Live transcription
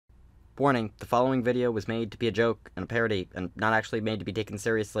Warning, the following video was made to be a joke and a parody, and not actually made to be taken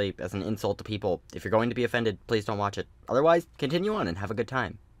seriously as an insult to people. If you're going to be offended, please don't watch it. Otherwise, continue on and have a good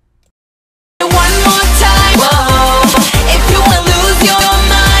time. One more time, whoa. If you wanna lose your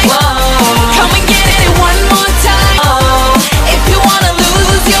mind, whoa. Come and get it one more time, whoa. If you wanna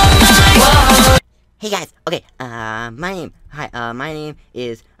lose your mind, whoa. Hey guys, okay, my name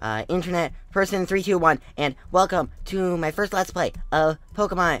is, Internet Person 321, and welcome to my first Let's Play of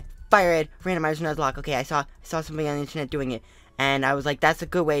Pokemon Fire Red Randomizer Nuzlocke. Okay, I saw somebody on the internet doing it, and I was like, that's a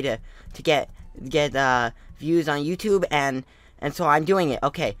good way to get views on YouTube, and so I'm doing it.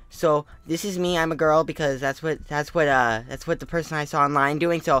 Okay, so this is me. I'm a girl because that's what the person I saw online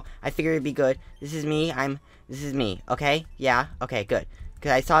doing. So I figured it'd be good. This is me. This is me. Okay, yeah. Okay, good.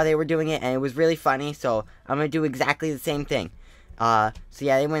 Because I saw they were doing it and it was really funny. So I'm gonna do exactly the same thing. So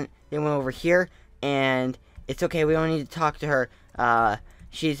yeah, they went over here, and it's okay. We don't need to talk to her.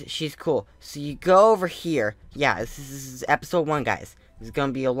 She's cool. So you go over here. Yeah, this is episode 1, guys. This is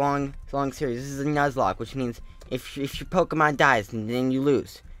gonna be a long series. This is a Nuzlocke, which means if your Pokemon dies, then you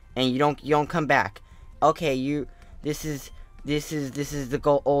lose, and you don't come back. Okay, this is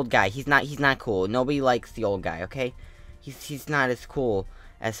the old guy. He's not cool. Nobody likes the old guy. Okay, he's not as cool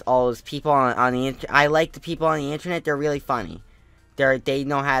as all those people on the internet. I like the people on the internet. They're really funny. They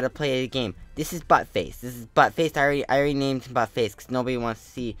know how to play the game. This is Buttface. This is Buttface. I already named him Buttface because nobody wants to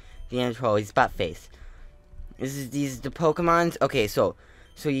see the intro. He's Buttface. These are the Pokemons. Okay, so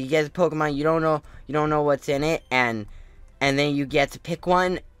you get a Pokemon, you don't know what's in it, and then you get to pick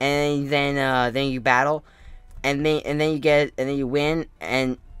one, and then you battle, and then you win,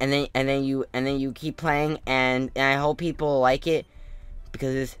 and then you keep playing, and I hope people like it,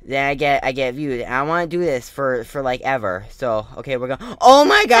 because then I get views. And I want to do this for like ever. So okay, we're going. Oh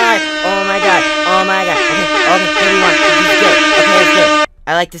my god! Okay, here we want. This is good. Okay, it's good.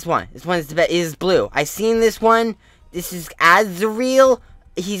 I like this one. This one is the best. It is blue. I've seen this one. This is Azrael.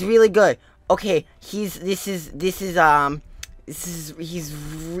 He's really good. Okay, he's really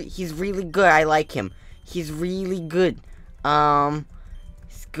good. I like him. He's really good.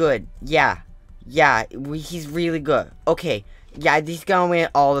 He's good. Yeah, he's really good. Okay, yeah, he's gonna win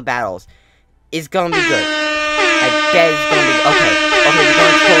all the battles. It's gonna be good. I bet it's gonna be okay, we're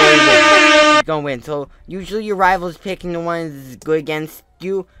gonna totally win. He's gonna win. So usually your rival is picking the one that's good against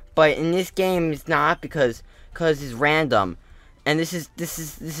you, but in this game it's not, because it's random. And this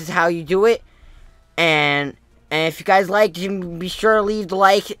is how you do it. And if you guys like, be sure to leave the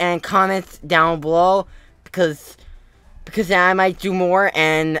like and comments down below, because I might do more,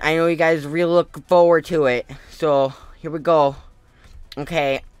 and I know you guys really look forward to it. So here we go.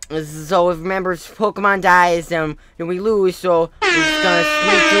 Okay, so remember, if Pokemon dies, then we lose. So we're just gonna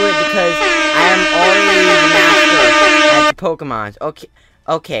sneak through it because I am already the master at the Pokemons.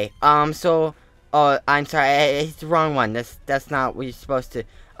 Okay. So. Oh, I'm sorry, it's the wrong one. That's not what you're supposed to.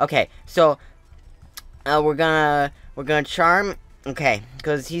 Okay, so we're gonna charm. Okay,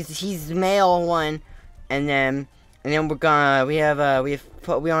 because he's the male one, and then we don't have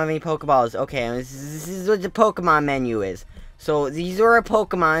any Pokeballs. Okay, this is what the Pokemon menu is. So these are our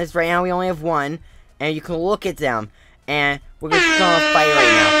Pokemons. Right now we only have one, and you can look at them. And we're just gonna fight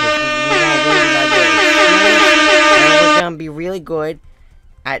right now, we're gonna be really good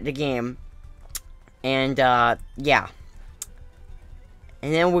at the game. And, yeah.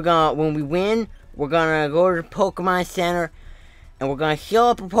 And then when we win, we're gonna go to the Pokemon Center, and we're gonna heal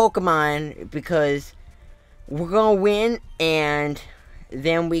up a Pokemon, because we're gonna win, and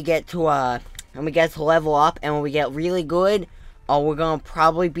then we get to level up, and when we get really good, we're gonna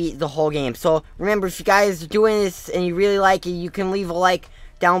probably beat the whole game. So, remember, if you guys are doing this, and you really like it, you can leave a like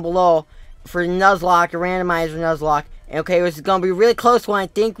down below for Nuzlocke, a randomizer Nuzlocke. Okay, this is gonna be a really close one. I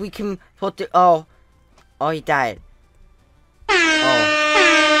think we can put the, oh, he died. Oh.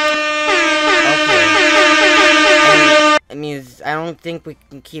 Okay. I mean, I don't think we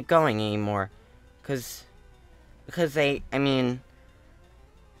can keep going anymore. Because I mean,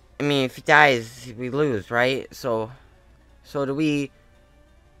 if he dies, we lose, right? So do we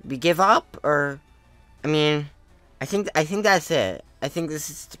give up? Or, I mean, I think that's it. I think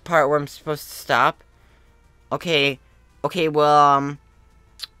this is the part where I'm supposed to stop. Okay, well,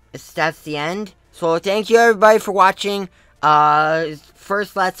 that's the end. So thank you everybody for watching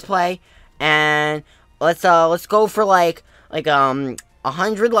first Let's Play, and let's go for like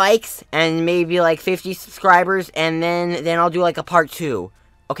 100 likes and maybe like 50 subscribers, and then I'll do like a part 2,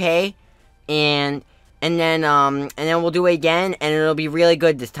 okay? And then we'll do it again, and it'll be really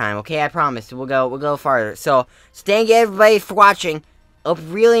good this time, okay? I promise. We'll go farther. So thank you everybody for watching. Hope you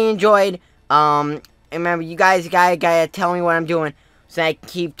really enjoyed. Remember, you guys gotta tell me what I'm doing. so I can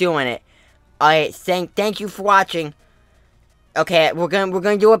keep doing it. Alright, thank you for watching. Okay, we're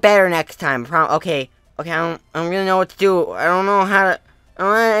gonna do it better next time. Okay, I don't really know what to do. I don't know how to.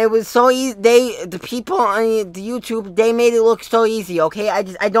 It was so easy. The people on the YouTube, they made it look so easy. Okay,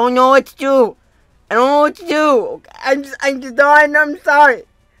 I don't know what to do. I don't know what to do. I'm sorry.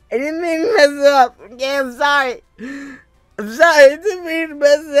 I didn't mean to mess it up. Okay, I'm sorry. I didn't mean to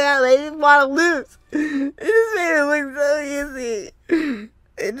mess it up. I didn't want to lose. It just made it look so easy.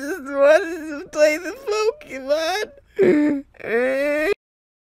 I just wanted to play the Pokemon.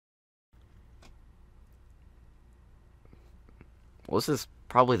 Well, this is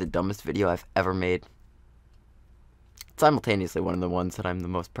probably the dumbest video I've ever made. Simultaneously one of the ones that I'm the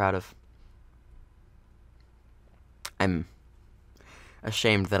most proud of. I'm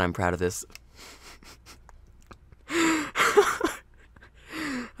ashamed that I'm proud of this.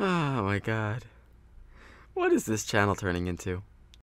 Oh my god. What is this channel turning into?